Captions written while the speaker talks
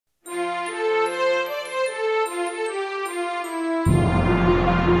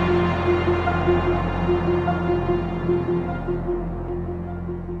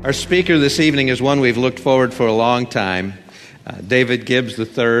Our speaker this evening is one we've looked forward for a long time. David Gibbs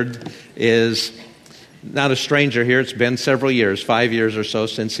III is not a stranger here. It's been several years, 5 years or so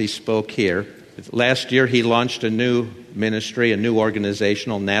since he spoke here. Last year he launched a new ministry, a new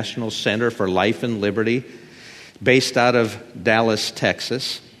organizational National Center for Life and Liberty, based out of Dallas,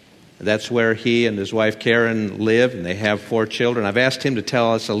 Texas. That's where he and his wife Karen live, and they have 4 children. I've asked him to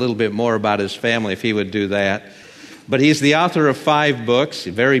tell us a little bit more about his family, if he would do that. But he's the author of 5 books,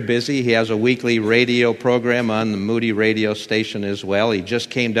 very busy. He has a weekly radio program on the Moody radio station as well. He just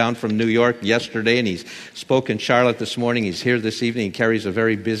came down from New York yesterday, and he's spoke in Charlotte this morning. He's here this evening. He carries a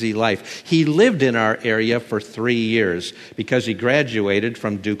very busy life. He lived in our area for 3 years because he graduated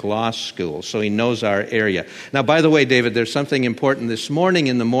from Duke Law School, so he knows our area. Now, by the way, David, there's something important. This morning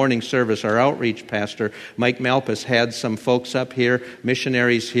in the morning service, our outreach pastor, Mike Malpas, had some folks up here,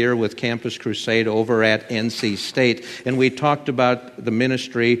 missionaries here with Campus Crusade over at NC State. And we talked about the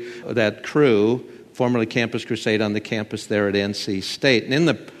ministry, that crew, formerly Campus Crusade, on the campus there at NC State. And in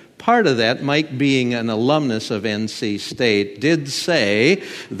the part of that, Mike, being an alumnus of NC State, did say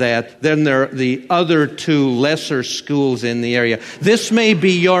that then there are the other 2 lesser schools in the area. This may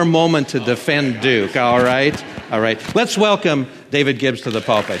be your moment to defend Duke, all right? All right. Let's welcome David Gibbs to the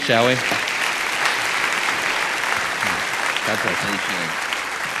pulpit, shall we? God bless you.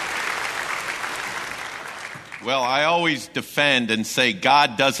 Well, I always defend and say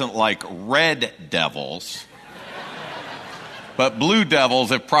God doesn't like red devils, but blue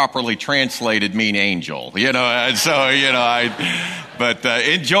devils, if properly translated, mean angel. Enjoyed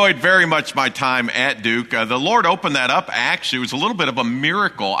very much my time at Duke. The Lord opened that up. Actually, it was a little bit of a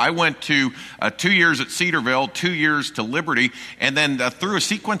miracle. I went to 2 years at Cedarville, 2 years to Liberty, and then through a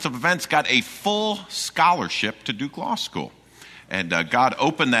sequence of events, got a full scholarship to Duke Law School. And God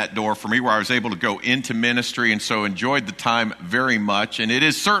opened that door for me where I was able to go into ministry, and so enjoyed the time very much. And it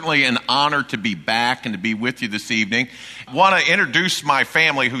is certainly an honor to be back and to be with you this evening. I want to introduce my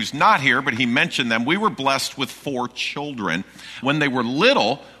family who's not here, but he mentioned them. We were blessed with 4 children. When they were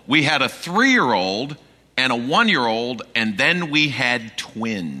little, we had a 3-year-old and a 1-year-old, and then we had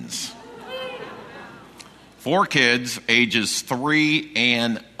twins. 4 kids, ages 3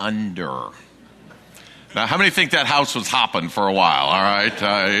 and under. Now, how many think that house was hopping for a while, all right?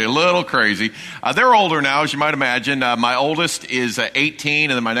 A little crazy. They're older now, as you might imagine. My oldest is 18,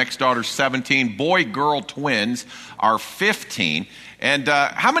 and then my next daughter's 17. Boy-girl twins are 15. And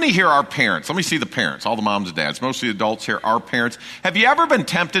how many here are parents? Let me see the parents, all the moms and dads. Most of the adults here are parents. Have you ever been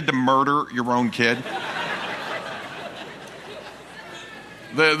tempted to murder your own kid?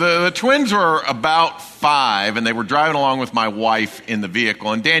 The twins were about 5, and they were driving along with my wife in the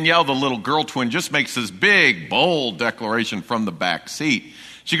vehicle. And Danielle, the little girl twin, just makes this big, bold declaration from the back seat.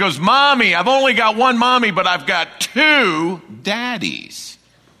 She goes, "Mommy, I've only got 1 mommy, but I've got 2 daddies."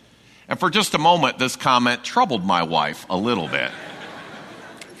 And for just a moment, this comment troubled my wife a little bit.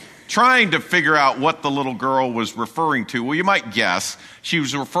 Trying to figure out what the little girl was referring to, well, you might guess she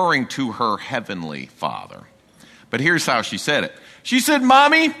was referring to her heavenly Father. But here's how she said it. She said,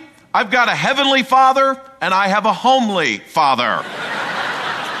 "Mommy, I've got a heavenly Father and I have a homely father."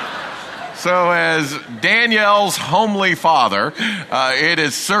 So as Danielle's homely father, it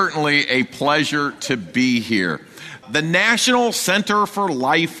is certainly a pleasure to be here. The National Center for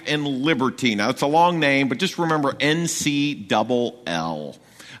Life and Liberty. Now, it's a long name, but just remember NCLL.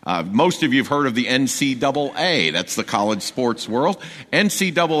 Most of you have heard of the NCAA. That's the college sports world.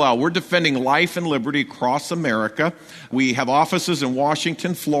 NCLL. We're defending life and liberty across America. We have offices in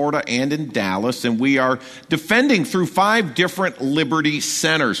Washington, Florida, and in Dallas, and we are defending through 5 different liberty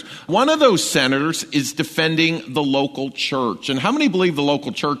centers. One of those centers is defending the local church. And how many believe the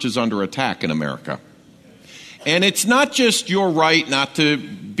local church is under attack in America? And it's not just your right not to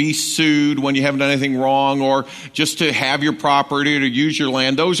be sued when you haven't done anything wrong, or just to have your property or to use your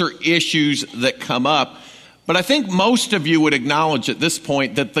land. Those are issues that come up. But I think most of you would acknowledge at this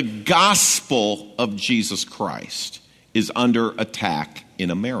point that the gospel of Jesus Christ is under attack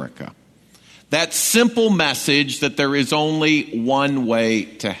in America. That simple message that there is only one way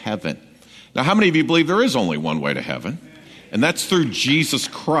to heaven. Now, how many of you believe there is only one way to heaven? And that's through Jesus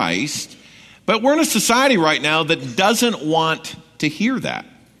Christ. But we're in a society right now that doesn't want to hear that.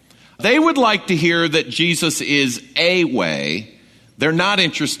 They would like to hear that Jesus is a way. They're not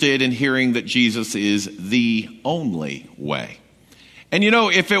interested in hearing that Jesus is the only way. And you know,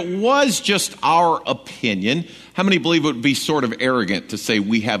 if it was just our opinion, how many believe it would be sort of arrogant to say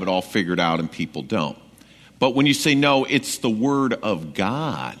we have it all figured out and people don't? But when you say, no, it's the Word of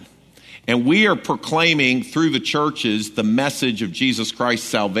God. And we are proclaiming through the churches the message of Jesus Christ's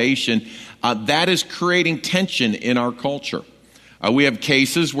salvation. That is creating tension in our culture. We have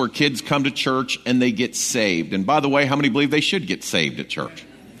cases where kids come to church and they get saved. And by the way, how many believe they should get saved at church?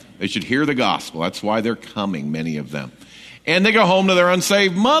 They should hear the gospel. That's why they're coming, many of them. And they go home to their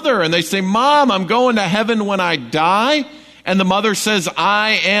unsaved mother and they say, Mom, I'm going to heaven when I die. And the mother says,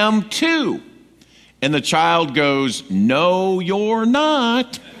 I am too. And the child goes, no, you're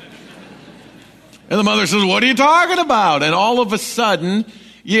not. And the mother says, what are you talking about? And all of a sudden,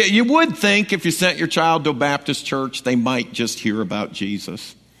 you would think if you sent your child to a Baptist church, they might just hear about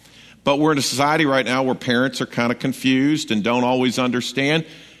Jesus. But we're in a society right now where parents are kind of confused and don't always understand.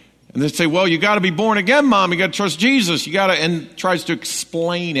 And they say, well, you got to be born again, Mom. You got to trust Jesus. And tries to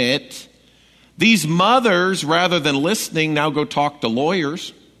explain it. These mothers, rather than listening, now go talk to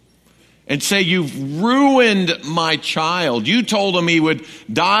lawyers and say, you've ruined my child. You told him he would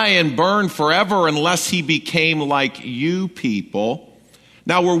die and burn forever unless he became like you people.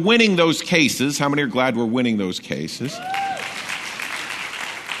 Now, we're winning those cases. How many are glad we're winning those cases?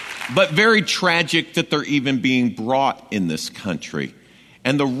 But very tragic that they're even being brought in this country.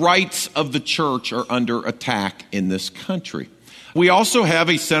 And the rights of the church are under attack in this country. We also have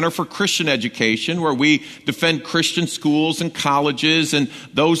a Center for Christian Education where we defend Christian schools and colleges and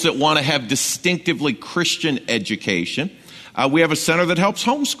those that want to have distinctively Christian education. We have a center that helps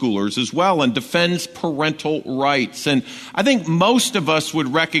homeschoolers as well and defends parental rights. And I think most of us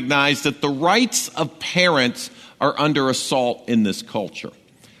would recognize that the rights of parents are under assault in this culture.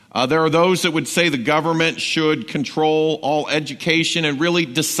 There are those that would say the government should control all education and really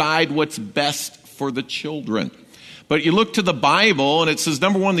decide what's best for the children. But you look to the Bible and it says,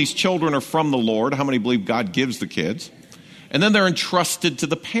 number one, these children are from the Lord. How many believe God gives the kids? And then they're entrusted to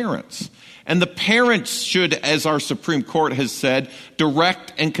the parents. And the parents should, as our Supreme Court has said,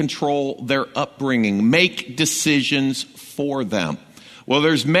 direct and control their upbringing, make decisions for them. Well,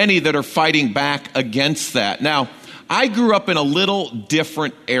 there's many that are fighting back against that. Now, I grew up in a little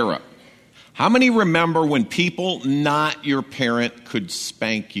different era. How many remember when people not your parent could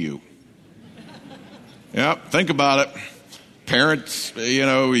spank you? Yep, think about it. Parents,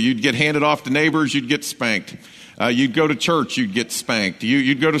 you'd get handed off to neighbors, you'd get spanked. You'd go to church, you'd get spanked.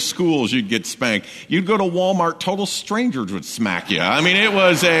 You'd go to schools, you'd get spanked. You'd go to Walmart, total strangers would smack you. I mean, it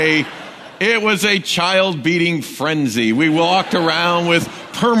was a child-beating frenzy. We walked around with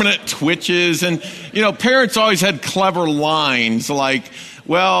permanent twitches, and, parents always had clever lines like,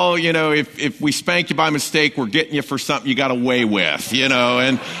 well, if we spank you by mistake, we're getting you for something you got away with, and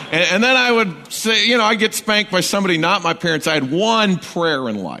then I would say, I get spanked by somebody not my parents. I had one prayer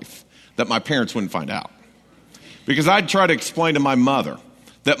in life that my parents wouldn't find out. Because I'd try to explain to my mother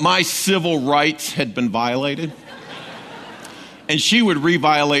that my civil rights had been violated. And she would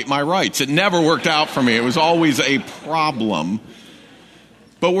re-violate my rights. It never worked out for me. It was always a problem.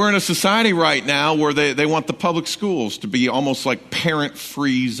 But we're in a society right now where they want the public schools to be almost like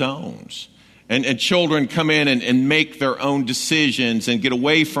parent-free zones. And children come in and make their own decisions and get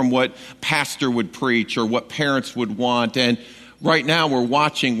away from what pastor would preach or what parents would want. And right now we're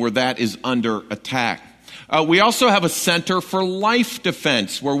watching where that is under attack. We also have a Center for Life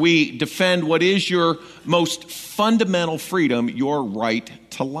Defense where we defend what is your most fundamental freedom, your right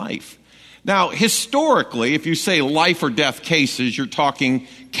to life. Now, historically, if you say life or death cases, you're talking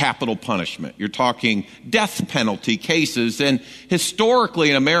capital punishment. You're talking death penalty cases. And historically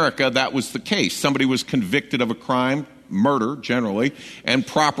in America, that was the case. Somebody was convicted of a crime, murder generally, and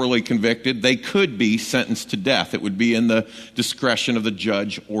properly convicted, they could be sentenced to death. It would be in the discretion of the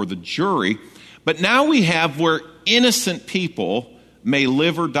judge or the jury. But now we have where innocent people may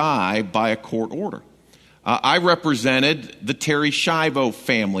live or die by a court order. I represented the Terry Schiavo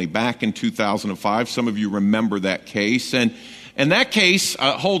family back in 2005. Some of you remember that case. And that case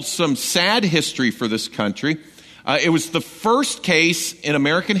holds some sad history for this country. It was the first case in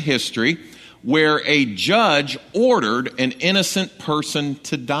American history where a judge ordered an innocent person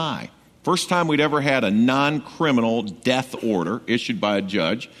to die. First time we'd ever had a non-criminal death order issued by a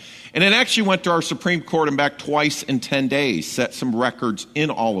judge. And it actually went to our Supreme Court and back twice in 10 days, set some records in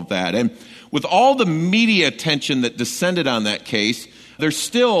all of that. And with all the media attention that descended on that case, there's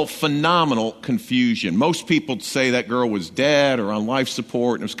still phenomenal confusion. Most people say that girl was dead or on life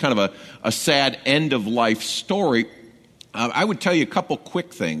support, and it was kind of a sad end-of-life story. I would tell you a couple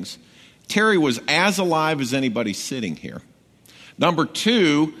quick things. Terry was as alive as anybody sitting here. Number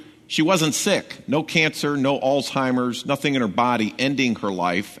two, she wasn't sick. No cancer, no Alzheimer's, nothing in her body ending her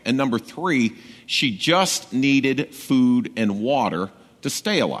life. And number three, she just needed food and water to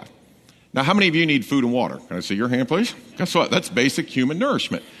stay alive. Now, how many of you need food and water? Can I see your hand, please? Guess what? That's basic human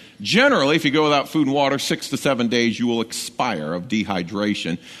nourishment. Generally, if you go without food and water, 6 to 7 days, you will expire of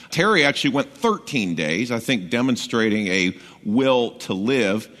dehydration. Terry actually went 13 days, I think, demonstrating a will to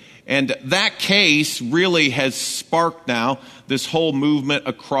live. And that case really has sparked now this whole movement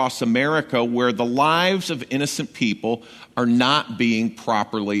across America where the lives of innocent people are not being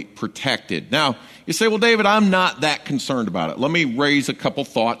properly protected. Now, you say, well, David, I'm not that concerned about it. Let me raise a couple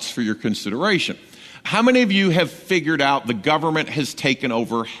thoughts for your consideration. How many of you have figured out the government has taken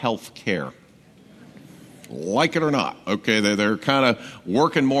over health care? Like it or not, okay, they're kind of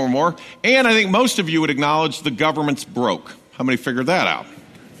working more and more. And I think most of you would acknowledge the government's broke. How many figured that out?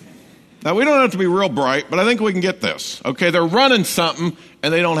 Now, we don't have to be real bright, but I think we can get this. Okay, they're running something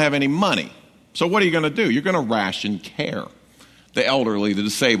and they don't have any money. So what are you going to do? You're going to ration care. The elderly, the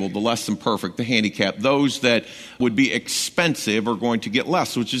disabled, the less than perfect, the handicapped, those that would be expensive are going to get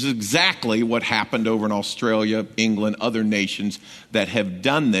less, which is exactly what happened over in Australia, England, other nations that have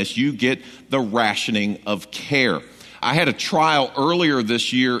done this. You get the rationing of care. I had a trial earlier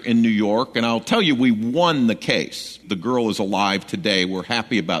this year in New York, and I'll tell you, we won the case. The girl is alive today. We're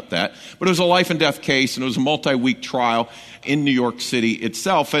happy about that. But it was a life and death case, and it was a multi-week trial in New York City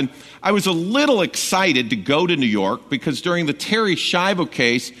itself. And I was a little excited to go to New York because during the Terri Schiavo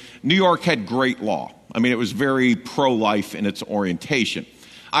case, New York had great law. I mean, it was very pro-life in its orientation.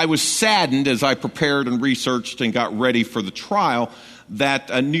 I was saddened as I prepared and researched and got ready for the trial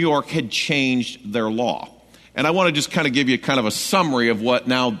that New York had changed their law. And I want to just kind of give you kind of a summary of what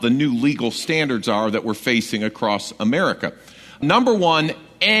now the new legal standards are that we're facing across America. Number one,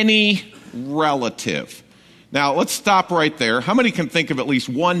 any relative. Now, let's stop right there. How many can think of at least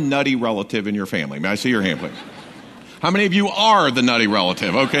one nutty relative in your family? May I see your hand, please? How many of you are the nutty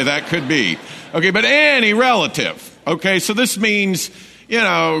relative? Okay, that could be. Okay, but any relative. Okay, so this means,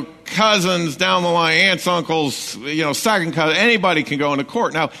 cousins down the line, aunts, uncles, second cousin, anybody can go into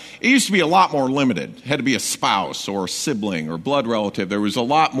court. Now, it used to be a lot more limited. It had to be a spouse or a sibling or blood relative. There was a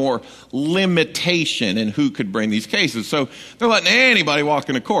lot more limitation in who could bring these cases. So they're letting anybody walk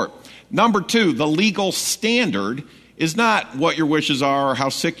into court. Number two, the legal standard is not what your wishes are or how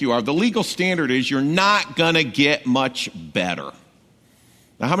sick you are. The legal standard is you're not going to get much better.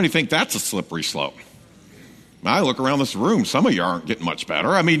 Now, how many think that's a slippery slope? I look around this room, some of you aren't getting much better.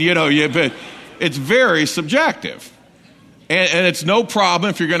 I mean, but it's very subjective. And it's no problem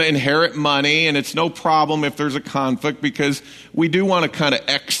if you're going to inherit money, and it's no problem if there's a conflict, because we do want to kind of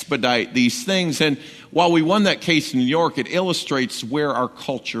expedite these things. And while we won that case in New York, it illustrates where our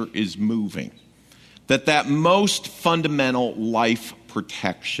culture is moving. That most fundamental life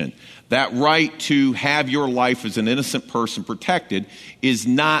protection, that right to have your life as an innocent person protected, is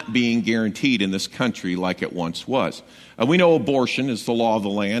not being guaranteed in this country like it once was. We know abortion is the law of the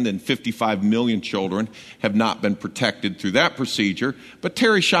land, and 55 million children have not been protected through that procedure. But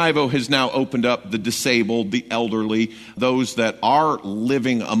Terri Schiavo has now opened up the disabled, the elderly, those that are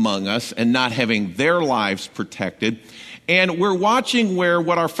living among us and not having their lives protected. And we're watching where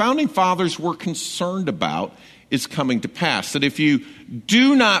what our founding fathers were concerned about is coming to pass. That if you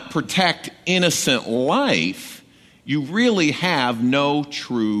do not protect innocent life, you really have no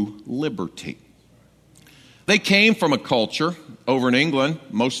true liberty. They came from a culture over in England,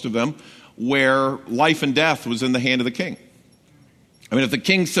 most of them, where life and death was in the hand of the king. I mean, if the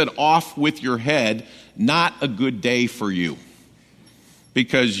king said, off with your head, not a good day for you.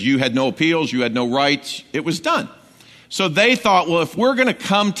 Because you had no appeals, you had no rights, it was done. So they thought, well, if we're going to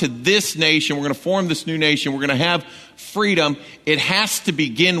come to this nation, we're going to form this new nation, we're going to have freedom, it has to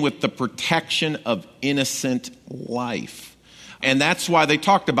begin with the protection of innocent life. And that's why they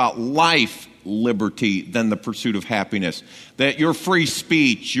talked about life, liberty, then the pursuit of happiness. That your free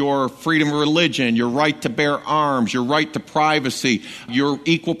speech, your freedom of religion, your right to bear arms, your right to privacy, your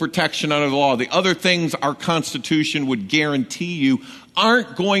equal protection under the law, the other things our Constitution would guarantee you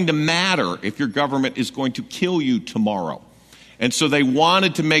aren't going to matter if your government is going to kill you tomorrow. And so they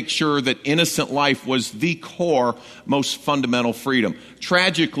wanted to make sure that innocent life was the core, most fundamental freedom.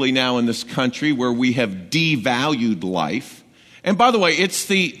 Tragically now in this country where we have devalued life, and by the way, it's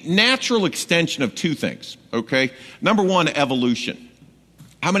the natural extension of two things, okay? Number one, evolution.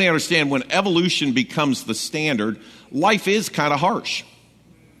 How many understand when evolution becomes the standard, life is kind of harsh?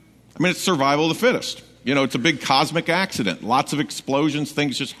 I mean, it's survival of the fittest. It's a big cosmic accident. Lots of explosions,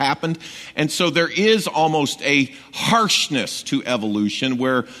 things just happened. And so there is almost a harshness to evolution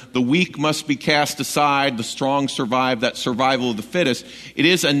where the weak must be cast aside, the strong survive, that survival of the fittest. It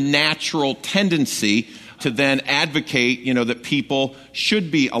is a natural tendency to then advocate, that people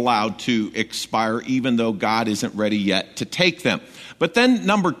should be allowed to expire even though God isn't ready yet to take them. But then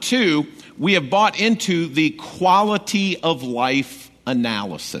number two, we have bought into the quality of life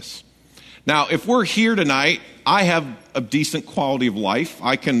analysis. Now, if we're here tonight, I have a decent quality of life.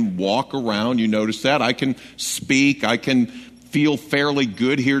 I can walk around, you notice that. I can speak. I can feel fairly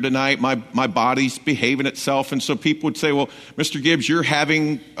good here tonight. My body's behaving itself. And so people would say, well, Mr. Gibbs, you're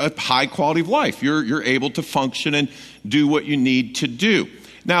having a high quality of life. You're able to function and do what you need to do.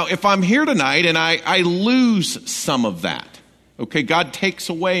 Now, if I'm here tonight and I lose some of that, okay, God takes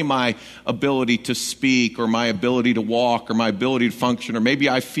away my ability to speak or my ability to walk or my ability to function, or maybe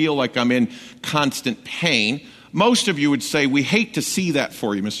I feel like I'm in constant pain. Most of you would say, we hate to see that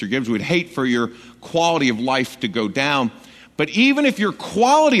for you, Mr. Gibbs. We'd hate for your quality of life to go down. But even if your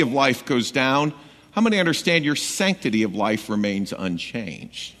quality of life goes down, how many understand your sanctity of life remains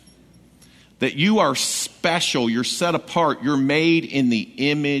unchanged? That you are special, you're set apart, you're made in the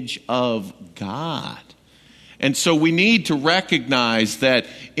image of God. And so we need to recognize that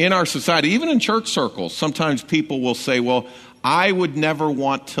in our society, even in church circles, sometimes people will say, well, I would never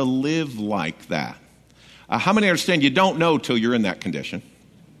want to live like that. How many understand you don't know till you're in that condition?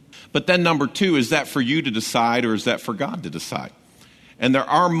 But then number two, is that for you to decide or is that for God to decide? And there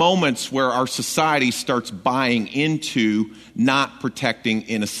are moments where our society starts buying into not protecting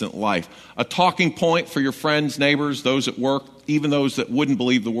innocent life. A talking point for your friends, neighbors, those at work, even those that wouldn't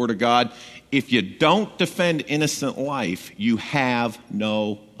believe the Word of God: if you don't defend innocent life, you have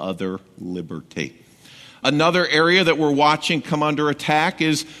no other liberty. Another area that we're watching come under attack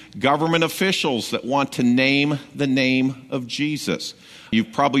is government officials that want to name the name of Jesus.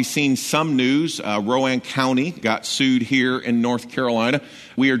 You've probably seen some news. Rowan County got sued here in North Carolina.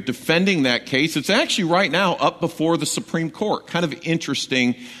 We are defending that case. It's actually right now up before the Supreme Court. Kind of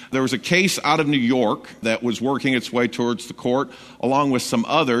interesting. There was a case out of New York that was working its way towards the court, along with some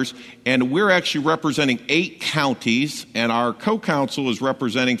others. And we're actually representing 8 counties, and our co-counsel is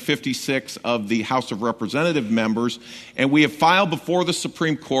representing 56 of the House of Representative members. And we have filed before the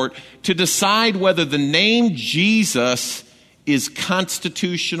Supreme Court to decide whether the name Jesus is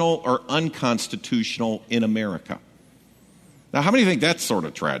constitutional or unconstitutional in America. Now, how many think that's sort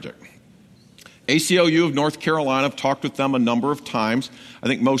of tragic? ACLU of North Carolina, I've talked with them a number of times. I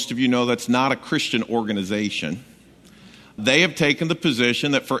think most of you know that's not a Christian organization. They have taken the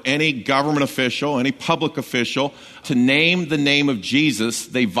position that for any government official, any public official, to name the name of Jesus,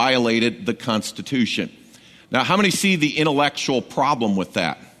 they violated the Constitution. Now, how many see the intellectual problem with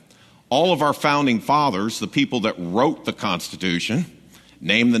that? All of our founding fathers, the people that wrote the Constitution,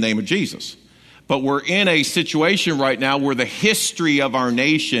 named the name of Jesus. But we're in a situation right now where the history of our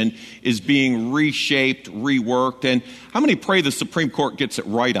nation is being reshaped, reworked. And how many pray the Supreme Court gets it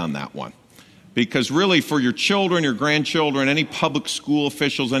right on that one? Because really, for your children, your grandchildren, any public school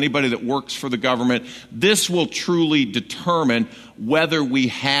officials, anybody that works for the government, this will truly determine whether we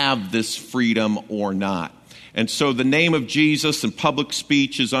have this freedom or not. And so the name of Jesus and public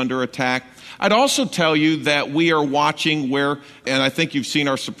speech is under attack. I'd also tell you that we are watching where, and I think you've seen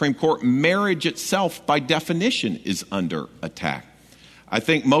our Supreme Court, marriage itself by definition is under attack. I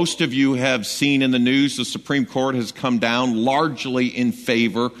think most of you have seen in the news the Supreme Court has come down largely in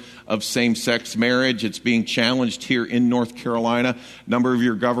favor of same-sex marriage. It's being challenged here in North Carolina. A number of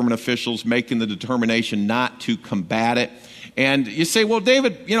your government officials making the determination not to combat it. And you say, well,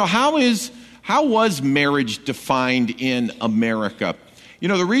 David, how was marriage defined in America?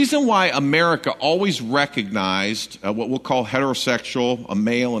 The reason why America always recognized what we'll call heterosexual, a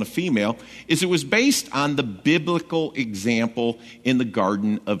male and a female, is it was based on the biblical example in the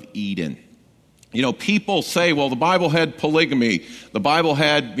Garden of Eden. People say, well, the Bible had polygamy. The Bible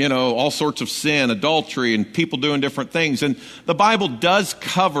had, all sorts of sin, adultery, and people doing different things. And the Bible does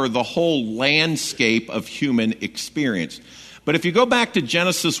cover the whole landscape of human experience. But if you go back to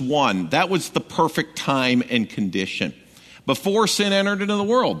Genesis 1, that was the perfect time and condition. Before sin entered into the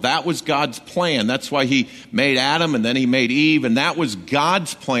world, that was God's plan. That's why he made Adam and then he made Eve, and that was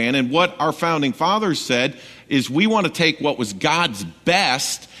God's plan. And what our founding fathers said is we want to take what was God's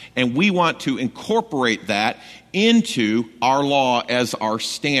best and we want to incorporate that into our law as our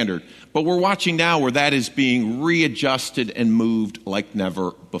standard. But we're watching now where that is being readjusted and moved like never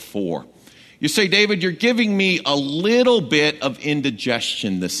before. You say, David, you're giving me a little bit of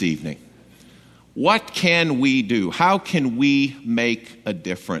indigestion this evening. What can we do? How can we make a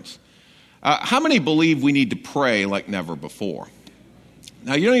difference? How many believe we need to pray like never before?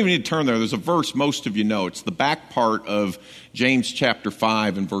 Now, you don't even need to turn there. There's a verse most of you know. It's the back part of James chapter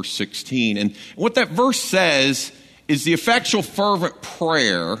 5 and verse 16. And what that verse says is the effectual fervent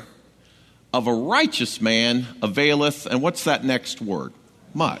prayer of a righteous man availeth, and what's that next word?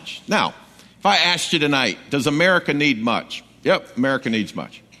 Much. Now, if I asked you tonight, does America need much? Yep, America needs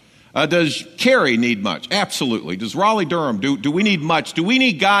much. Does Cary need much? Absolutely. Does Raleigh-Durham, do we need much? Do we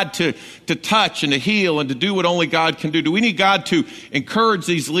need God to touch and to heal and to do what only God can do? Do we need God to encourage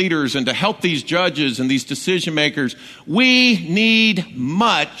these leaders and to help these judges and these decision makers? We need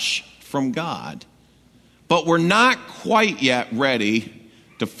much from God, but we're not quite yet ready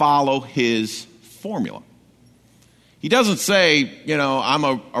to follow his formula. He doesn't say, I'm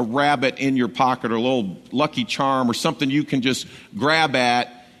a rabbit in your pocket or a little Lucky Charm or something you can just grab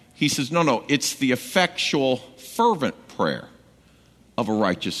at. He says, no, it's the effectual, fervent prayer of a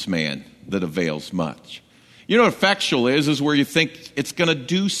righteous man that avails much. You know what effectual is where you think it's going to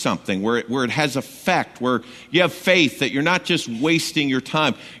do something, where it has effect, where you have faith that you're not just wasting your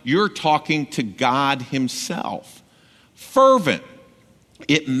time. You're talking to God himself. Fervent,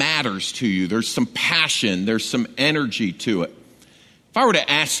 it matters to you. There's some passion, there's some energy to it. If I were to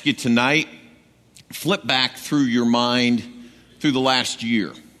ask you tonight, flip back through your mind through the last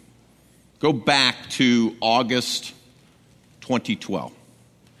year. Go back to August 2012.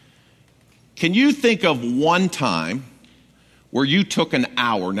 Can you think of one time where you took an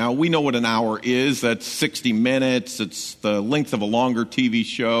hour? Now, we know what an hour is. That's 60 minutes. It's the length of a longer TV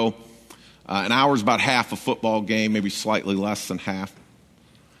show. An hour is about half a football game, maybe slightly less than half.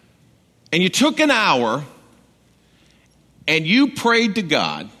 And you took an hour and you prayed to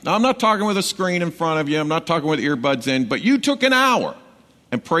God. Now, I'm not talking with a screen in front of you. I'm not talking with earbuds in. But you took an hour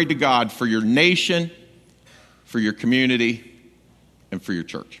and prayed to God for your nation, for your community, and for your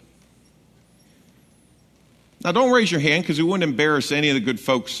church. Now, don't raise your hand because we wouldn't embarrass any of the good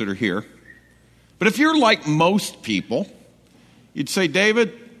folks that are here. But if you're like most people, you'd say,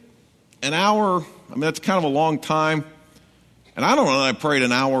 David, an hour, that's kind of a long time. And I don't know that I prayed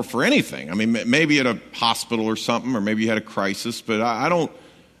an hour for anything. Maybe at a hospital or something, or maybe you had a crisis, but I don't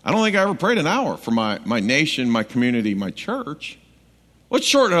think I ever prayed an hour for my nation, my community, my church. Let's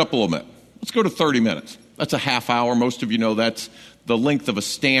shorten it up a little bit. Let's go to 30 minutes. That's a half hour. Most of you know that's the length of a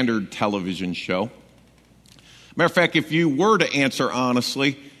standard television show. Matter of fact, if you were to answer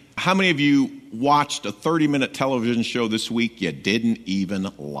honestly, how many of you watched a 30-minute television show this week you didn't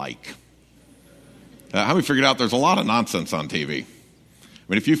even like? How many figured out there's a lot of nonsense on TV?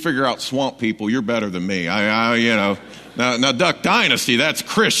 If you figure out Swamp People, you're better than me. Now Duck Dynasty, that's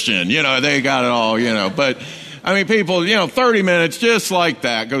Christian. They got it all, But, people, 30 minutes just like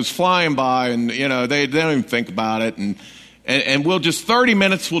that goes flying by and, they don't even think about it. And we'll just, 30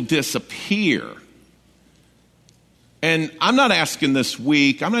 minutes will disappear. And I'm not asking this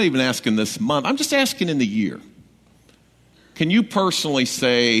week. I'm not even asking this month. I'm just asking in the year. Can you personally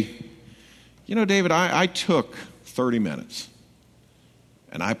say, David, I took 30 minutes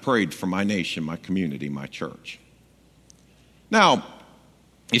and I prayed for my nation, my community, my church. Now,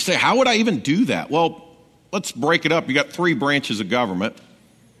 you say, how would I even do that? Well, let's break it up. You got three branches of government.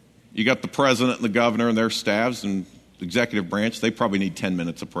 You got the president and the governor and their staffs and the executive branch. They probably need 10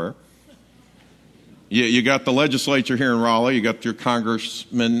 minutes of prayer. You got the legislature here in Raleigh. You got your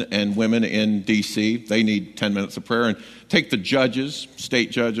congressmen and women in D.C. They need 10 minutes of prayer. And take the judges,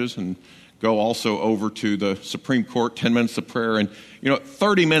 state judges, and go also over to the Supreme Court, 10 minutes of prayer. And,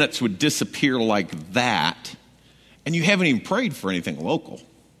 30 minutes would disappear like that. And you haven't even prayed for anything local.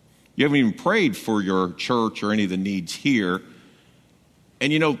 You haven't even prayed for your church or any of the needs here.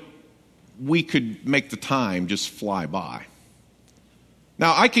 And, we could make the time just fly by.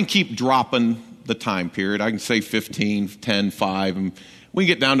 Now, I can keep dropping the time period. I can say 15, 10, 5, and we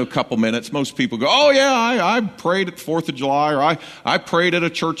get down to a couple minutes. Most people go, oh, yeah, I prayed at the 4th of July, or I prayed at a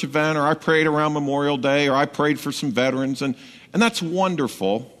church event, or I prayed around Memorial Day, or I prayed for some veterans, and that's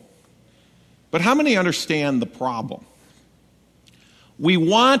wonderful. But how many understand the problem? We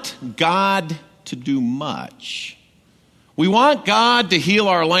want God to do much. We want God to heal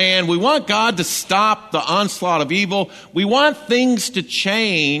our land. We want God to stop the onslaught of evil. We want things to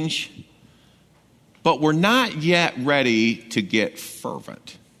change. But we're not yet ready to get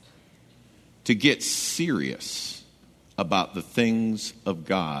fervent, to get serious about the things of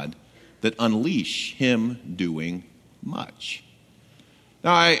God that unleash Him doing much.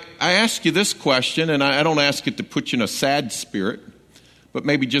 Now, I ask you this question, and I don't ask it to put you in a sad spirit, but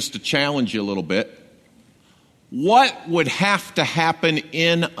maybe just to challenge you a little bit. What would have to happen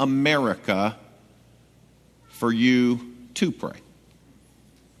in America for you to pray?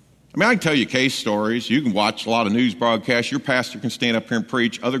 I can tell you case stories. You can watch a lot of news broadcasts. Your pastor can stand up here and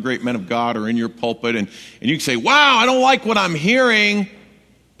preach. Other great men of God are in your pulpit. And you can say, wow, I don't like what I'm hearing.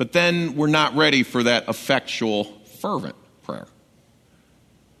 But then we're not ready for that effectual, fervent prayer.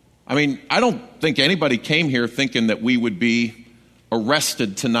 I don't think anybody came here thinking that we would be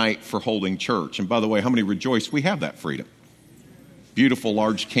arrested tonight for holding church. And by the way, how many rejoice we have that freedom? beautiful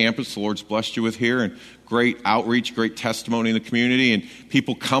large campus the Lord's blessed you with here, and great outreach, great testimony in the community, and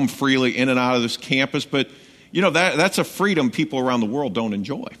people come freely in and out of this campus. But, that's a freedom people around the world don't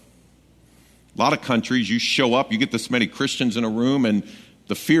enjoy. A lot of countries, you show up, you get this many Christians in a room, and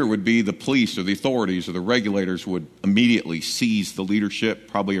the fear would be the police or the authorities or the regulators would immediately seize the leadership,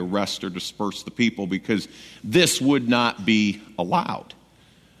 probably arrest or disperse the people, because this would not be allowed.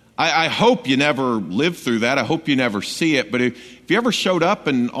 I hope you never live through that. I hope you never see it. But if you ever showed up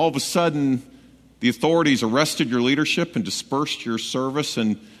and all of a sudden the authorities arrested your leadership and dispersed your service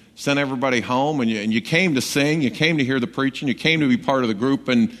and sent everybody home, and you came to sing, you came to hear the preaching, you came to be part of the group,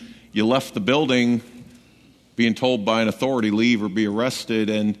 and you left the building being told by an authority, leave or be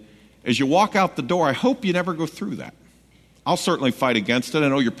arrested. And as you walk out the door, I hope you never go through that. I'll certainly fight against it. I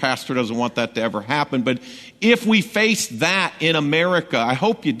know your pastor doesn't want that to ever happen. But if we face that in America, I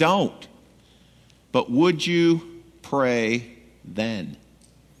hope you don't. But would you pray then?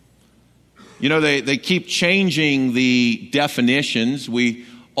 They keep changing the definitions. We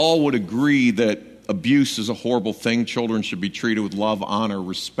all would agree that abuse is a horrible thing. Children should be treated with love, honor,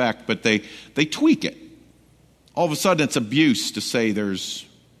 respect. But they tweak it. All of a sudden, it's abuse to say there's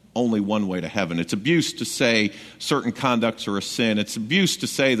only one way to heaven. It's abuse to say certain conducts are a sin. It's abuse to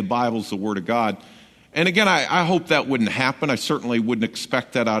say the Bible's the Word of God. And again, I hope that wouldn't happen. I certainly wouldn't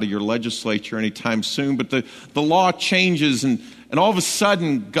expect that out of your legislature anytime soon. But the law changes, and all of a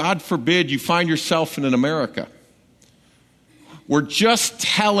sudden, God forbid, you find yourself in America. We're just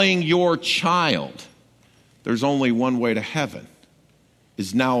telling your child there's only one way to heaven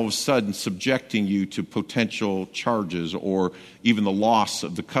is now all of a sudden subjecting you to potential charges or even the loss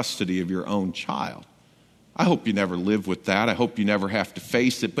of the custody of your own child. I hope you never live with that. I hope you never have to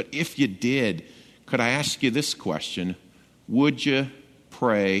face it. But if you did, could I ask you this question? Would you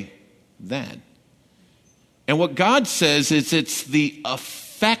pray then? And what God says is it's the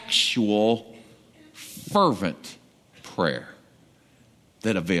effectual, fervent prayer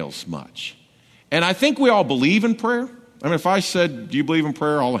that avails much. And I think we all believe in prayer. I mean, if I said, do you believe in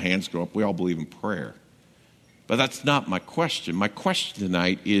prayer? All the hands go up. We all believe in prayer. But that's not my question. My question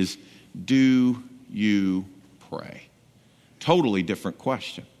tonight is, do you pray? Totally different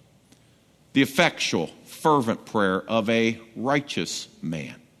question. The effectual, fervent prayer of a righteous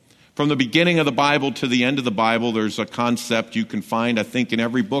man. From the beginning of the Bible to the end of the Bible, there's a concept you can find, I think, in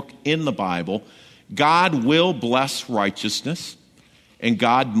every book in the Bible. God will bless righteousness, and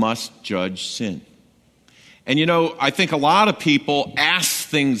God must judge sin. And I think a lot of people ask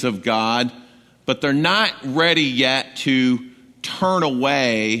things of God, but they're not ready yet to turn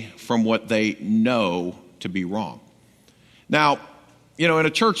away from what they know to be wrong. Now, in a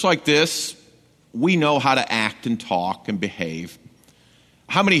church like this, we know how to act and talk and behave.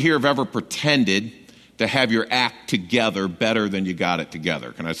 How many here have ever pretended to have your act together better than you got it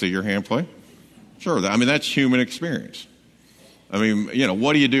together? Can I see your hand, please? Sure. That's human experience.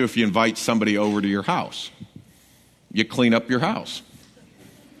 What do you do if you invite somebody over to your house? You clean up your house.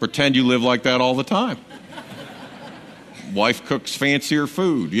 Pretend you live like that all the time. Wife cooks fancier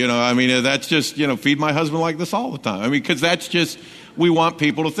food. That's just, feed my husband like this all the time. Because that's just, we want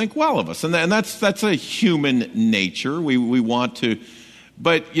people to think well of us. And that's a human nature. We want to,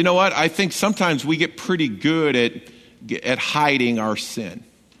 but you know what? I think sometimes we get pretty good at hiding our sin.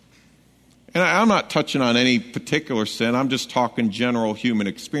 And I'm not touching on any particular sin. I'm just talking general human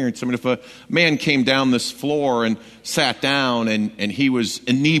experience. If a man came down this floor and sat down and he was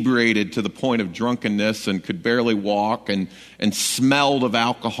inebriated to the point of drunkenness and could barely walk and smelled of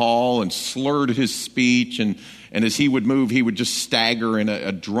alcohol and slurred his speech, and as he would move, he would just stagger in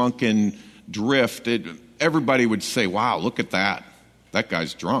a drunken drift, everybody would say, wow, look at that. That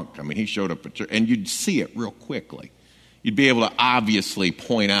guy's drunk. He showed up at church. And you'd see it real quickly. You'd be able to obviously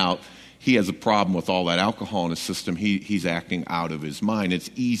point out he has a problem with all that alcohol in his system. He's acting out of his mind. It's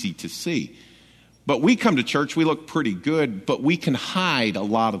easy to see. But we come to church, we look pretty good, but we can hide a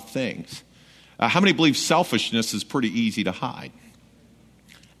lot of things. How many believe selfishness is pretty easy to hide?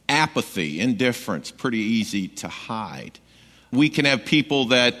 Apathy, indifference, pretty easy to hide. We can have people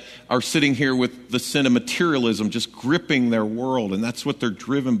that are sitting here with the sin of materialism just gripping their world, and that's what they're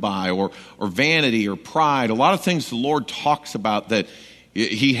driven by, or vanity or pride. A lot of things the Lord talks about that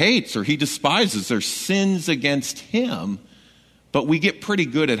he hates or he despises. They're sins against him, but we get pretty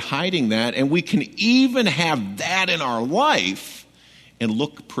good at hiding that, and we can even have that in our life and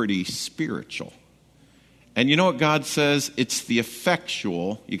look pretty spiritual. And you know what God says? It's the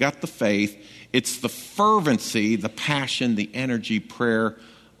effectual, you got the faith, it's the fervency, the passion, the energy, prayer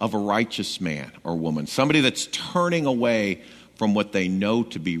of a righteous man or woman, somebody that's turning away from what they know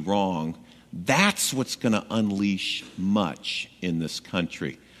to be wrong. That's what's going to unleash much in this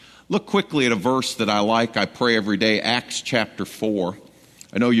country. Look quickly at a verse that I like. I pray every day, Acts chapter 4.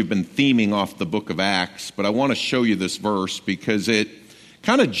 I know you've been theming off the book of Acts, but I want to show you this verse because it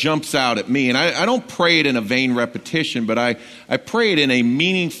kind of jumps out at me. And I don't pray it in a vain repetition, but I pray it in a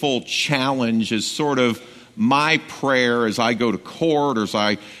meaningful challenge as sort of my prayer as I go to court or as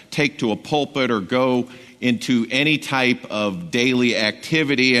I take to a pulpit or go into any type of daily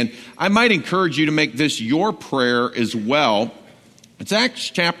activity. And I might encourage you to make this your prayer as well. It's Acts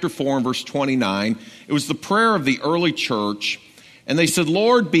chapter 4 and verse 29. It was the prayer of the early church. And they said,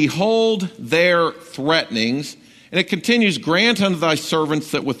 Lord, behold their threatenings. And it continues, grant unto thy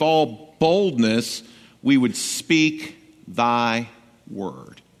servants that with all boldness we would speak thy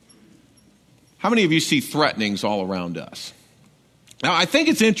word. How many of you see threatenings all around us? Now, I think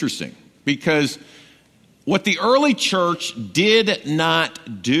it's interesting because what the early church did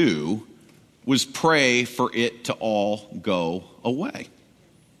not do was pray for it to all go away.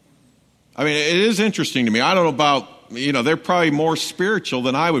 I mean, it is interesting to me. I don't know about, they're probably more spiritual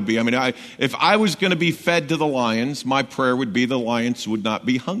than I would be. I mean, if I was going to be fed to the lions, my prayer would be the lions would not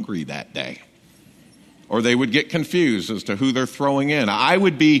be hungry that day. Or they would get confused as to who they're throwing in. I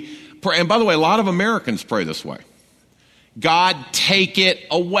would be, and by the way, a lot of Americans pray this way. God, take it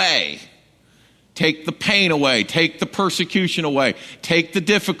away. Take the pain away. Take the persecution away. Take the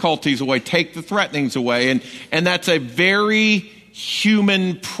difficulties away. Take the threatenings away. And that's a very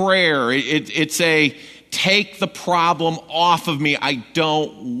human prayer. It's a take the problem off of me. I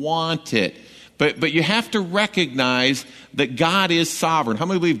don't want it. But you have to recognize that God is sovereign. How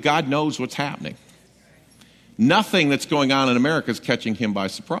many believe God knows what's happening? Nothing that's going on in America is catching him by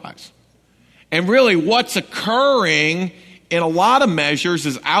surprise. And really what's occurring in a lot of measures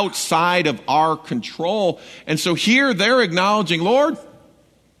is outside of our control. And so here they're acknowledging, Lord,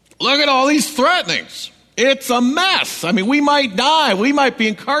 look at all these threatenings. It's a mess. I mean, we might die. We might be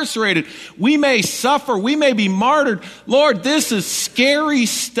incarcerated. We may suffer. We may be martyred. Lord, this is scary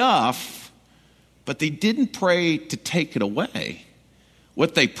stuff. But they didn't pray to take it away.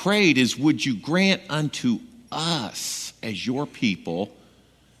 What they prayed is, would you grant unto us as your people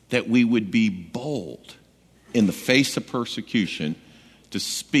that we would be bold in the face of persecution to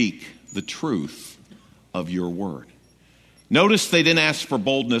speak the truth of your word. Notice they didn't ask for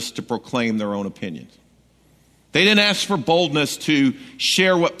boldness to proclaim their own opinions. They didn't ask for boldness to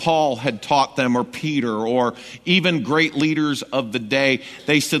share what Paul had taught them or Peter or even great leaders of the day.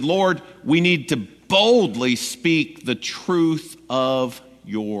 They said, Lord, we need to boldly speak the truth of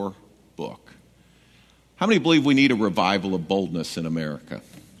your book. How many believe we need a revival of boldness in America?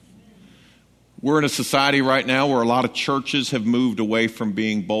 We're in a society right now where a lot of churches have moved away from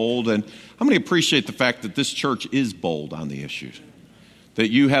being bold. And how many appreciate the fact that this church is bold on the issues? That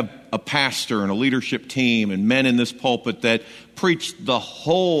you have a pastor and a leadership team and men in this pulpit that preach the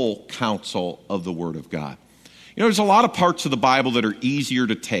whole counsel of the Word of God. There's a lot of parts of the Bible that are easier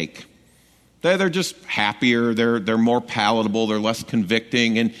to take. They're just happier, they're more palatable, they're less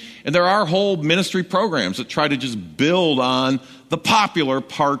convicting. And there are whole ministry programs that try to just build on the popular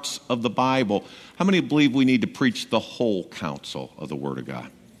parts of the Bible. How many believe we need to preach the whole counsel of the Word of God?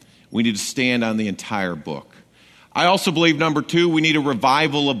 We need to stand on the entire book. I also believe, number two, we need a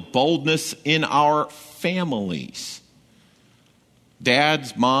revival of boldness in our families.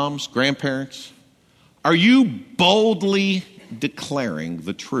 Dads, moms, grandparents, are you boldly declaring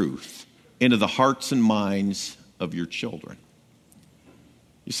the truth into the hearts and minds of your children?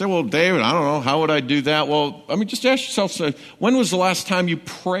 You say, well, David, I don't know, how would I do that? Well, just ask yourself, when was the last time you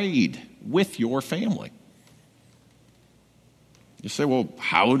prayed with your family? You say, well,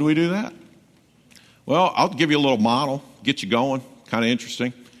 how would we do that? Well, I'll give you a little model, get you going, kind of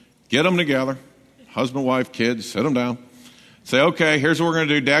interesting. Get them together, husband, wife, kids, sit them down. Say, okay, here's what we're going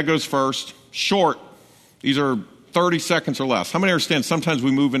to do. Dad goes first. Short. These are 30 seconds or less. How many understand sometimes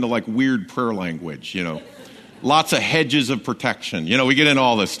we move into like weird prayer language, Lots of hedges of protection. We get into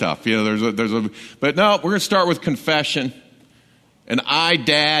all this stuff. But no, we're going to start with confession. And I,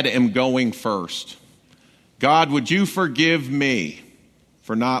 Dad, am going first. God, would you forgive me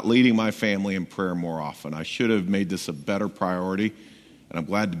for not leading my family in prayer more often? I should have made this a better priority, and I'm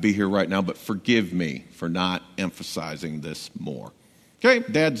glad to be here right now, but forgive me for not emphasizing this more. Okay,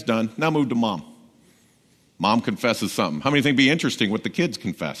 Dad's done. Now move to Mom. Mom confesses something. How many think it'd be interesting what the kids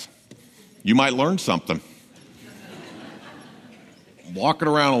confess? You might learn something. Walk it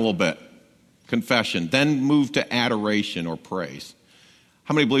around a little bit. Confession. Then move to adoration or praise.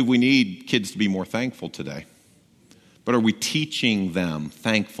 How many believe we need kids to be more thankful today? but are we teaching them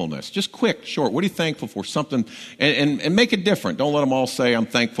thankfulness? Just quick, short. What are you thankful for? Something, and make it different. Don't let them all say, I'm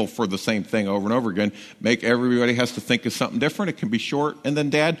thankful for the same thing over and over again. Make everybody has to think of something different. It can be short. And then,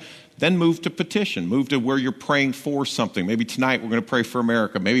 Dad, then move to petition. Move to where you're praying for something. Maybe tonight we're going to pray for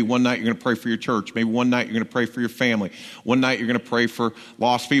America. Maybe one night you're going to pray for your church. Maybe one night you're going to pray for your family. One night you're going to pray for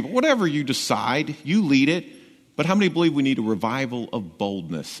lost people. Whatever you decide, you lead it. But how many believe we need a revival of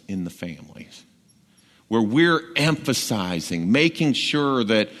boldness in the families? Where we're emphasizing, making sure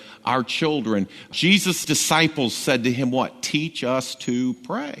that our children, Jesus' disciples said to him, what? Teach us to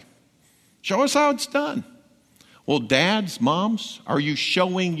pray. Show us how it's done. Well, dads, moms, are you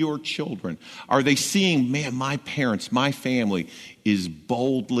showing your children? Are they seeing, man, my parents, my family is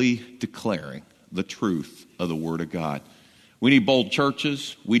boldly declaring the truth of the Word of God? We need bold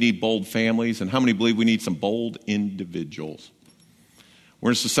churches. We need bold families. And how many believe we need some bold individuals?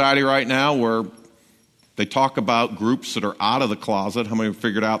 We're in a society right now where they talk about groups that are out of the closet. How many have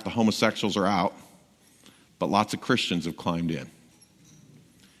figured out the homosexuals are out? But lots of Christians have climbed in.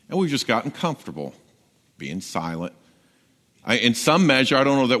 And we've just gotten comfortable being silent. In some measure, I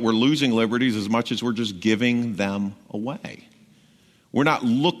don't know that we're losing liberties as much as we're just giving them away. We're not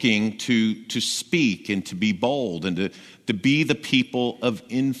looking to speak and to be bold and to be the people of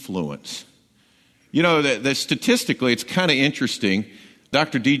influence. You know, that statistically, it's kind of interesting.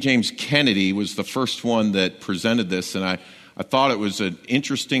 Dr. D. James Kennedy was the first one that presented this, and I thought it was an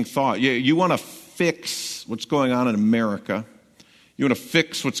interesting thought. You want to fix what's going on in America. You want to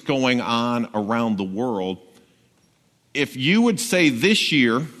fix what's going on around the world. If you would say this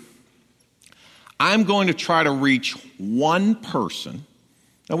year, I'm going to try to reach one person.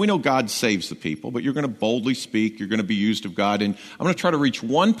 Now, we know God saves the people, but you're going to boldly speak. You're going to be used of God. And I'm going to try to reach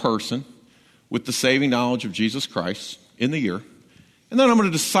one person with the saving knowledge of Jesus Christ in the year. And then I'm going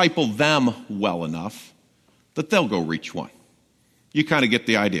to disciple them well enough that they'll go reach one. You kind of get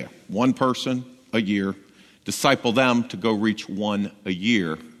the idea. One person a year. Disciple them to go reach one a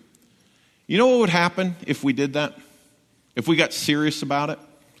year. You know what would happen if we did that? If we got serious about it?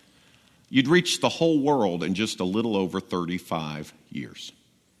 You'd reach the whole world in just a little over 35 years.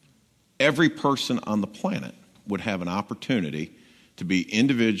 Every person on the planet would have an opportunity to be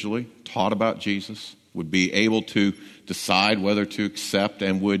individually taught about Jesus, would be able to decide whether to accept,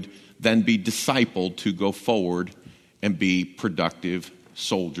 and would then be discipled to go forward and be productive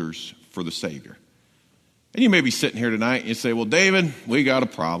soldiers for the Savior. And you may be sitting here tonight and you say, well, David, we got a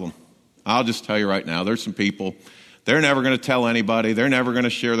problem. I'll just tell you right now, there's some people, they're never going to tell anybody. They're never going to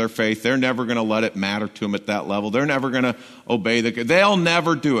share their faith. They're never going to let it matter to them at that level. They're never going to obey they'll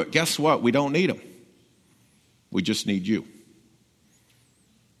never do it. Guess what? We don't need them. We just need you.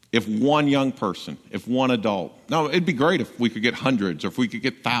 If one young person, if one adult, no, it'd be great if we could get hundreds or if we could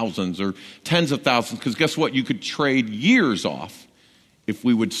get thousands or tens of thousands, because guess what? You could trade years off if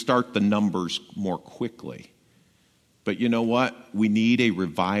we would start the numbers more quickly. But you know what? We need a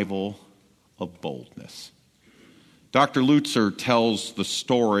revival of boldness. Dr. Lutzer tells the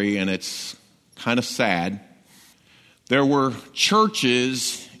story, and it's kind of sad. There were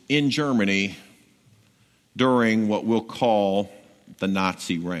churches in Germany during what we'll call the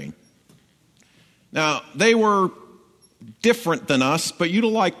Nazi reign. Now, they were different than us, but you'd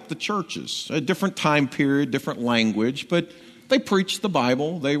like the churches. A different time period, different language, but they preached the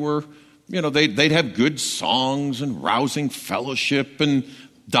Bible. They were, they'd have good songs and rousing fellowship, and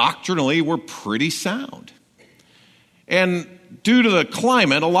doctrinally were pretty sound. And due to the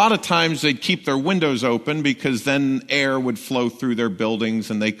climate, a lot of times they'd keep their windows open because then air would flow through their buildings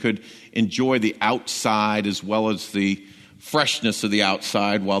and they could enjoy the outside as well as the freshness of the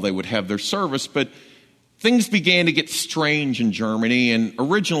outside while they would have their service. But things began to get strange in Germany, and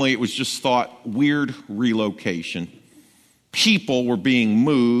originally it was just thought weird relocation. People were being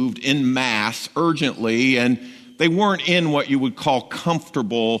moved en masse urgently, and they weren't in what you would call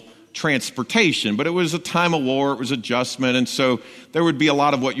comfortable transportation, but it was a time of war, it was adjustment, and so there would be a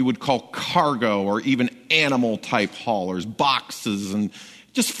lot of what you would call cargo or even animal type haulers, boxes, and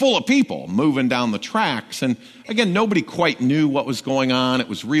just full of people moving down the tracks. And again, nobody quite knew what was going on. It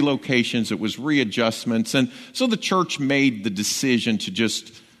was relocations, it was readjustments, and so the church made the decision to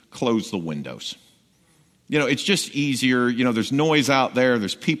just close the windows. It's just easier. There's noise out there.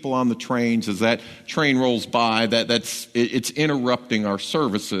 There's people on the trains. As that train rolls by, it's interrupting our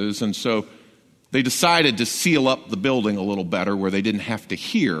services. And so they decided to seal up the building a little better where they didn't have to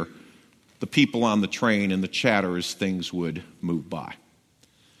hear the people on the train and the chatter as things would move by.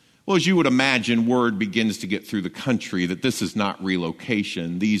 Well, as you would imagine, word begins to get through the country that this is not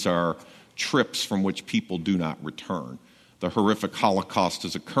relocation. These are trips from which people do not return. The horrific Holocaust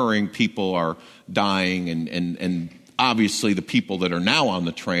is occurring. People are dying, and obviously the people that are now on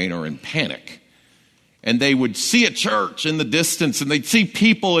the train are in panic. And they would see a church in the distance, and they'd see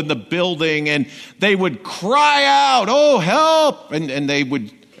people in the building, and they would cry out, "Oh, help!" And they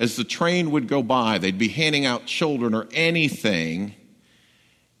would, as the train would go by, they'd be handing out children or anything.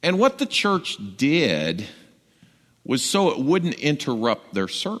 And what the church did was, so it wouldn't interrupt their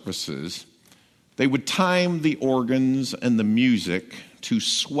services, they would time the organs and the music to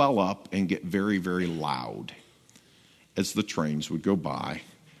swell up and get very, very loud as the trains would go by.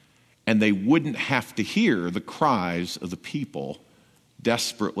 And they wouldn't have to hear the cries of the people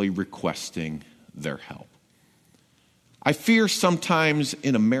desperately requesting their help. I fear sometimes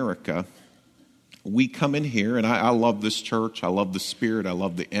in America, we come in here, and I love this church, I love the spirit, I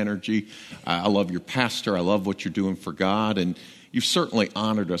love the energy, I love your pastor, I love what you're doing for God, and you've certainly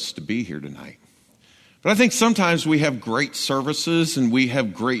honored us to be here tonight. But I think sometimes we have great services, and we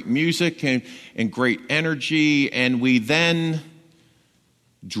have great music and great energy, and we then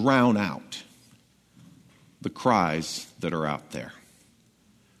drown out the cries that are out there.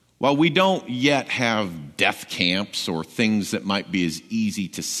 While we don't yet have death camps or things that might be as easy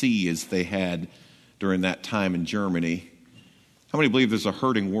to see as they had during that time in Germany, how many believe there's a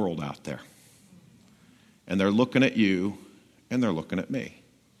hurting world out there? And they're looking at you, and they're looking at me.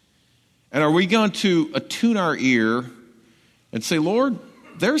 And are we going to attune our ear and say, Lord,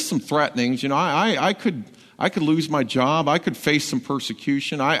 there's some threatenings. You know, I could lose my job. I could face some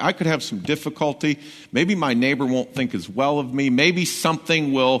persecution. I could have some difficulty. Maybe my neighbor won't think as well of me. Maybe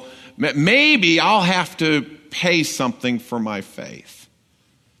I'll have to pay something for my faith.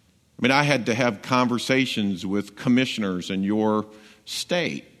 I mean, I had to have conversations with commissioners in your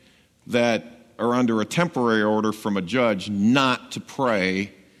state that are under a temporary order from a judge not to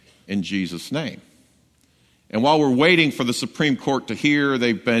pray in Jesus' name. And while we're waiting for the Supreme Court to hear,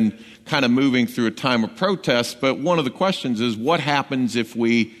 they've been kind of moving through a time of protest. But one of the questions is, what happens if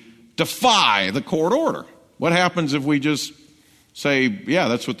we defy the court order? What happens if we just say, yeah,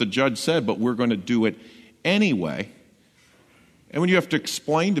 that's what the judge said, but we're going to do it anyway? And when you have to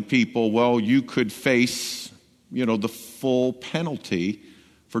explain to people, well, you could face, the full penalty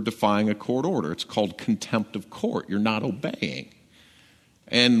for defying a court order. It's called contempt of court. You're not obeying.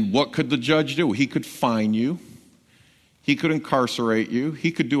 And what could the judge do? He could fine you. He could incarcerate you. He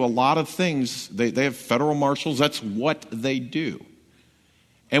could do a lot of things. They have federal marshals. That's what they do.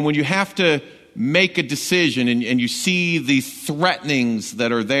 And when you have to make a decision and you see the threatenings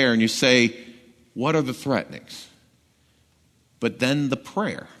that are there and you say, what are the threatenings? But then the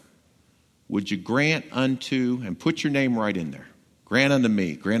prayer. Would you grant unto, and put your name right in there, grant unto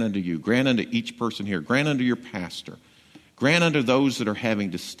me, grant unto you, grant unto each person here, grant unto your pastor, grant unto those that are having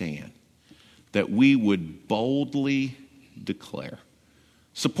to stand, that we would boldly declare.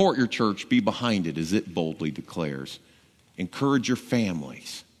 Support your church. Be behind it as it boldly declares. Encourage your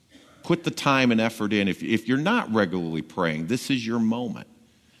families. Put the time and effort in. If you're not regularly praying, this is your moment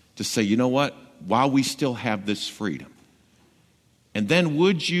to say, you know what? While we still have this freedom. And then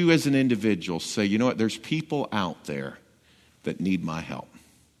would you as an individual say, you know what? There's people out there that need my help.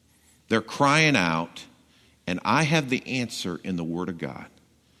 They're crying out. And I have the answer in the Word of God.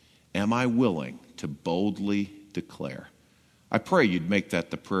 Am I willing to boldly declare? I pray you'd make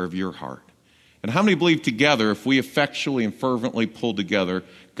that the prayer of your heart. And how many believe together, if we effectually and fervently pull together,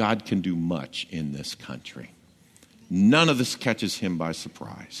 God can do much in this country? None of this catches him by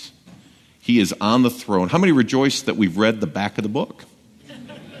surprise. He is on the throne. How many rejoice that we've read the back of the book?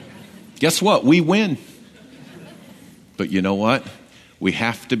 Guess what? We win. But you know what? We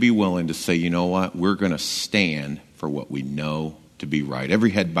have to be willing to say, you know what? We're going to stand for what we know to be right. Every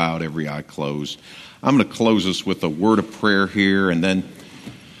head bowed, every eye closed. I'm going to close us with a word of prayer here and then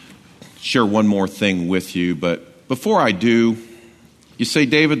share one more thing with you. But before I do, you say,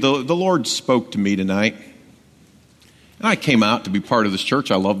 David, the Lord spoke to me tonight. And I came out to be part of this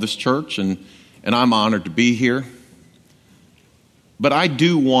church. I love this church, and I'm honored to be here. But I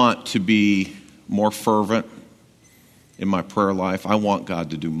do want to be more fervent in my prayer life. I want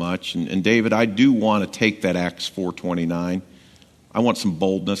God to do much. And David, I do want to take that Acts 4:29. I want some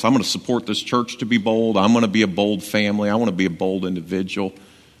boldness. I'm going to support this church to be bold. I'm going to be a bold family. I want to be a bold individual.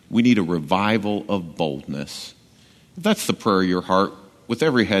 We need a revival of boldness. If that's the prayer of your heart, with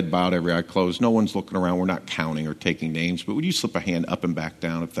every head bowed, every eye closed, no one's looking around. We're not counting or taking names. But would you slip a hand up and back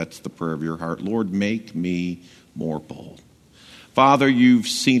down if that's the prayer of your heart? Lord, make me more bold. Father, you've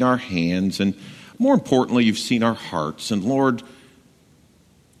seen our hands, and more importantly, you've seen our hearts. And Lord,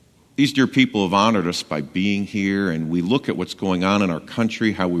 these dear people have honored us by being here, and we look at what's going on in our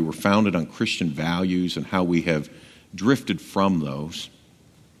country, how we were founded on Christian values and how we have drifted from those.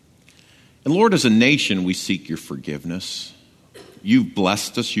 And Lord, as a nation, we seek your forgiveness. You've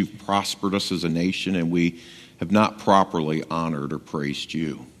blessed us, you've prospered us as a nation, and we have not properly honored or praised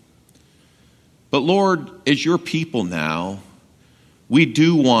you. But Lord, as your people now, we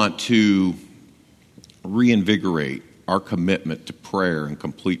do want to reinvigorate our commitment to prayer and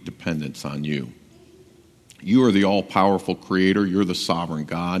complete dependence on you. You are the all-powerful creator. You're the sovereign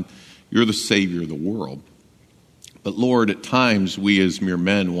God. You're the Savior of the world. But Lord, at times we as mere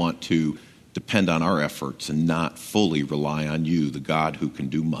men want to depend on our efforts and not fully rely on you, the God who can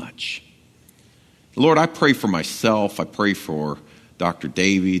do much. Lord, I pray for myself. I pray for Dr.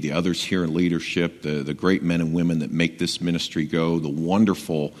 Davey, the others here in leadership, the great men and women that make this ministry go, the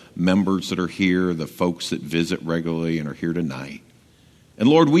wonderful members that are here, the folks that visit regularly and are here tonight. And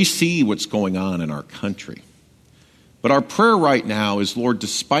Lord, we see what's going on in our country. But our prayer right now is, Lord,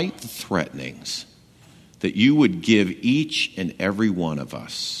 despite the threatenings, that you would give each and every one of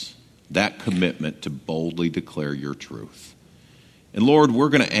us that commitment to boldly declare your truth. And Lord, we're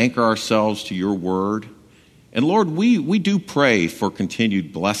going to anchor ourselves to your word. And Lord, we do pray for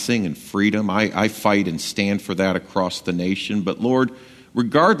continued blessing and freedom. I fight and stand for that across the nation. But Lord,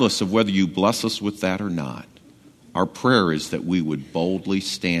 regardless of whether you bless us with that or not, our prayer is that we would boldly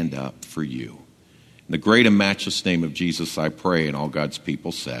stand up for you. In the great and matchless name of Jesus, I pray, and all God's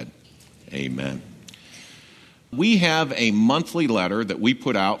people said, amen. We have a monthly letter that we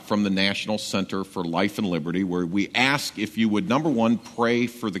put out from the National Center for Life and Liberty where we ask if you would, number one, pray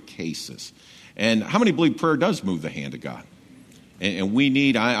for the cases. And how many believe prayer does move the hand of God? And we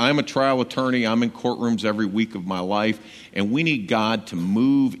need, I'm a trial attorney, I'm in courtrooms every week of my life, and we need God to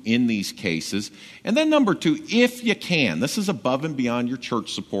move in these cases. And then number two, if you can, this is above and beyond your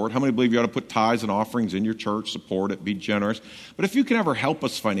church support. How many believe you ought to put tithes and offerings in your church, support it, be generous? But if you can ever help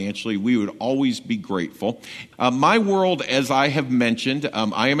us financially, we would always be grateful. My world, as I have mentioned,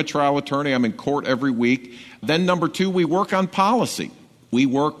 I am a trial attorney, I'm in court every week. Then number two, we work on policy. We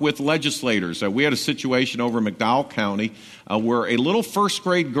work with legislators. We had a situation over in McDowell County where a little first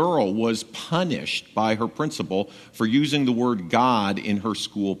grade girl was punished by her principal for using the word God in her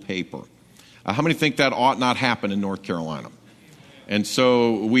school paper. How many think that ought not happen in North Carolina? And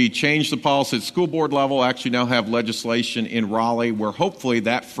so we changed the policy at school board level, actually now have legislation in Raleigh where hopefully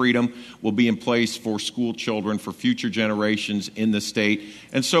that freedom will be in place for school children, for future generations in the state.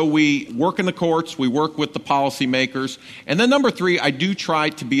 And so we work in the courts, we work with the policymakers. And then number three, I do try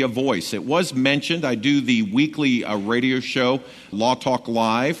to be a voice. It was mentioned, I do the weekly radio show, Law Talk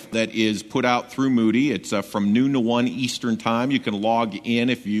Live, that is put out through Moody. It's from noon to 1 Eastern Time. You can log in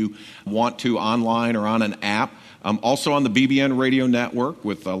if you want to online or on an app. I'm also on the BBN radio network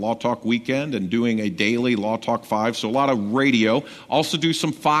with Law Talk Weekend and doing a daily Law Talk 5, so a lot of radio. Also do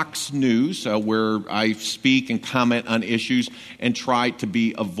some Fox News where I speak and comment on issues and try to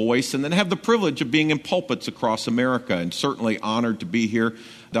be a voice, and then have the privilege of being in pulpits across America, and certainly honored to be here.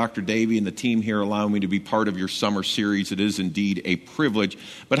 Dr. Davey and the team here allowing me to be part of your summer series. It is indeed a privilege.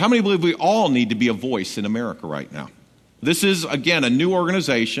 But how many believe we all need to be a voice in America right now? This is, again, a new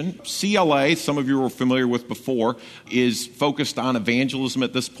organization. CLA, some of you were familiar with before, is focused on evangelism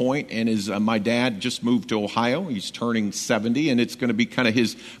at this point, and my dad just moved to Ohio. He's turning 70, and it's going to be kind of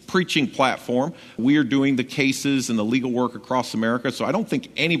his preaching platform. We are doing the cases and the legal work across America, so I don't think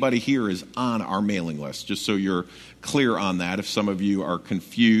anybody here is on our mailing list, just so you're clear on that if some of you are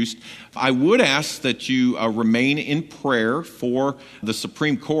confused. I would ask that you remain in prayer for the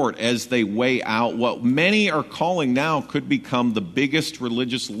Supreme Court as they weigh out what many are calling now could become the biggest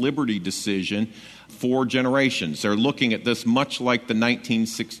religious liberty decision for generations. They're looking at this much like the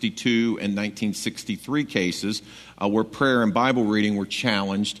 1962 and 1963 cases where prayer and Bible reading were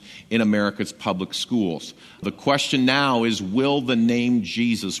challenged in America's public schools. The question now is, will the name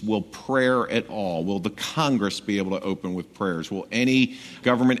Jesus, will prayer at all, will the Congress be able to open with prayers? Will any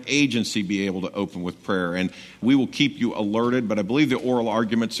government agency be able to open with prayer? And we will keep you alerted, but I believe the oral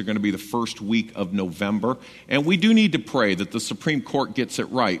arguments are going to be the first week of November. And we do need to pray that the Supreme Court gets it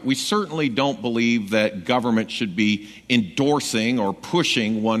right. We certainly don't believe that government should be endorsing or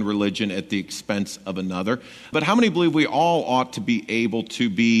pushing one religion at the expense of another. But how many believe we all ought to be able to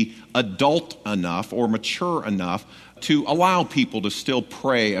be adult enough or mature enough to allow people to still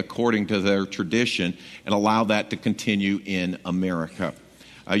pray according to their tradition and allow that to continue in America?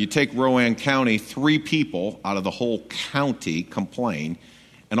 You take Rowan County, 3 people out of the whole county complain,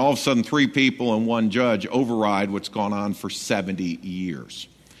 and all of a sudden 3 people and 1 judge override what's gone on for 70 years.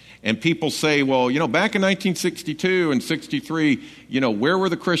 And people say, well, back in 1962 and 63, where were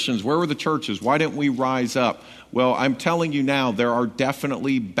the Christians? Where were the churches? Why didn't we rise up? Well, I'm telling you now, there are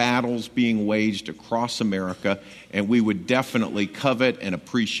definitely battles being waged across America, and we would definitely covet and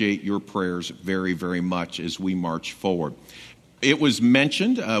appreciate your prayers very, very much as we march forward. It was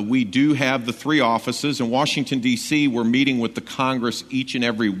mentioned, we do have the 3 offices. In Washington, D.C., we're meeting with the Congress each and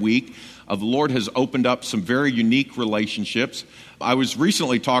every week. The Lord has opened up some very unique relationships. I was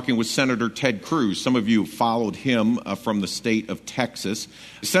recently talking with Senator Ted Cruz. Some of you followed him from the state of Texas.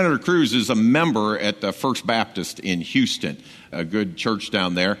 Senator Cruz is a member at First Baptist in Houston, a good church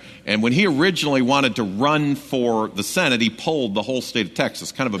down there. And when he originally wanted to run for the Senate, he polled the whole state of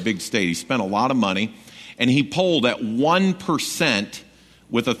Texas, kind of a big state. He spent a lot of money, and he polled at 1%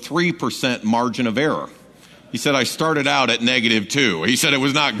 with a 3% margin of error. He said, I started out at -2. He said it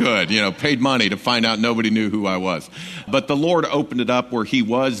was not good, paid money to find out nobody knew who I was. But the Lord opened it up where he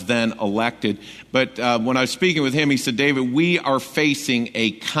was then elected. But when I was speaking with him, he said, David, we are facing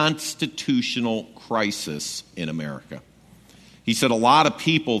a constitutional crisis in America. He said a lot of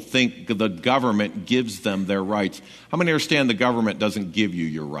people think the government gives them their rights. How many understand the government doesn't give you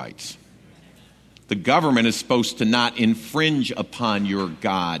your rights? The government is supposed to not infringe upon your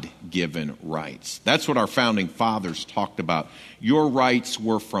God-given rights. That's what our founding fathers talked about. Your rights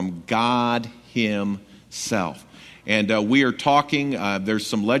were from God himself. And we are talking, there's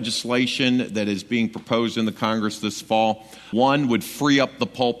some legislation that is being proposed in the Congress this fall. One would free up the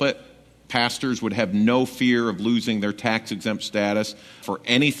pulpit. Pastors would have no fear of losing their tax-exempt status for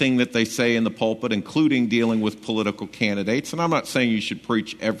anything that they say in the pulpit, including dealing with political candidates. And I'm not saying you should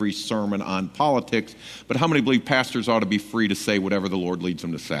preach every sermon on politics, but how many believe pastors ought to be free to say whatever the Lord leads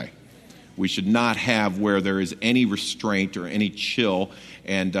them to say? We should not have where there is any restraint or any chill,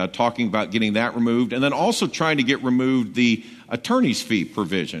 and talking about getting that removed. And then also trying to get removed the attorney's fee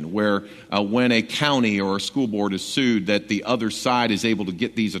provision, where when a county or a school board is sued, that the other side is able to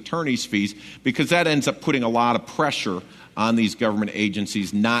get these attorney's fees, because that ends up putting a lot of pressure on these government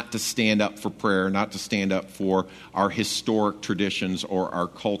agencies not to stand up for prayer, not to stand up for our historic traditions or our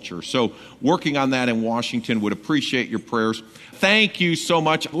culture. So working on that in Washington, would appreciate your prayers. Thank you so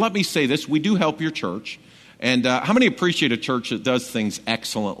much. Let me say this. We do help your church. And how many appreciate a church that does things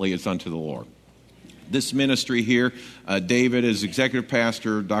excellently as unto the Lord? This ministry here, David as executive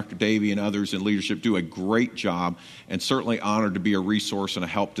pastor, Dr. Davey and others in leadership do a great job, and certainly honored to be a resource and a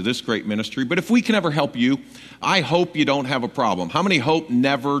help to this great ministry. But if we can ever help you, I hope you don't have a problem. How many hope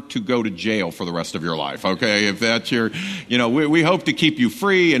never to go to jail for the rest of your life? Okay, if that's your, we hope to keep you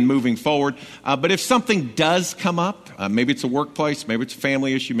free and moving forward. But if something does come up, maybe it's a workplace, maybe it's a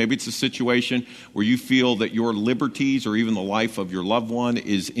family issue, maybe it's a situation where you feel that your liberties or even the life of your loved one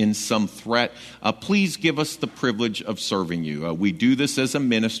is in some threat, please give us the privilege of serving you. We do this as a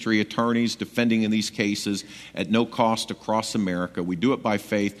ministry, attorneys defending in these cases at no cost across America. We do it by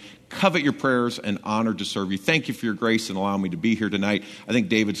faith. Covet your prayers and honored to serve you. Thank you for your grace and allowing me to be here tonight. I think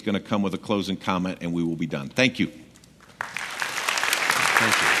David's going to come with a closing comment and we will be done. Thank you.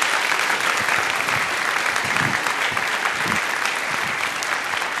 Thank you.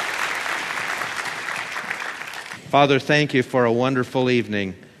 Father, thank you for a wonderful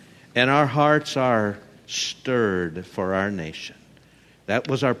evening, and our hearts are stirred for our nation. That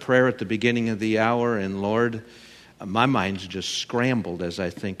was our prayer at the beginning of the hour, and Lord, my mind's just scrambled as I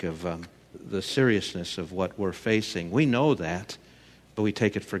think of the seriousness of what we're facing. We know that, but we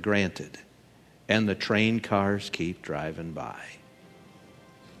take it for granted, and the train cars keep driving by.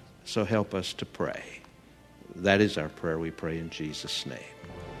 So help us to pray. That is our prayer, we pray in Jesus' name.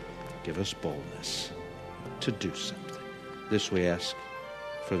 Give us boldness to do something. This we ask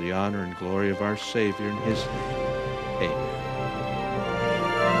for the honor and glory of our Savior in His name. Amen.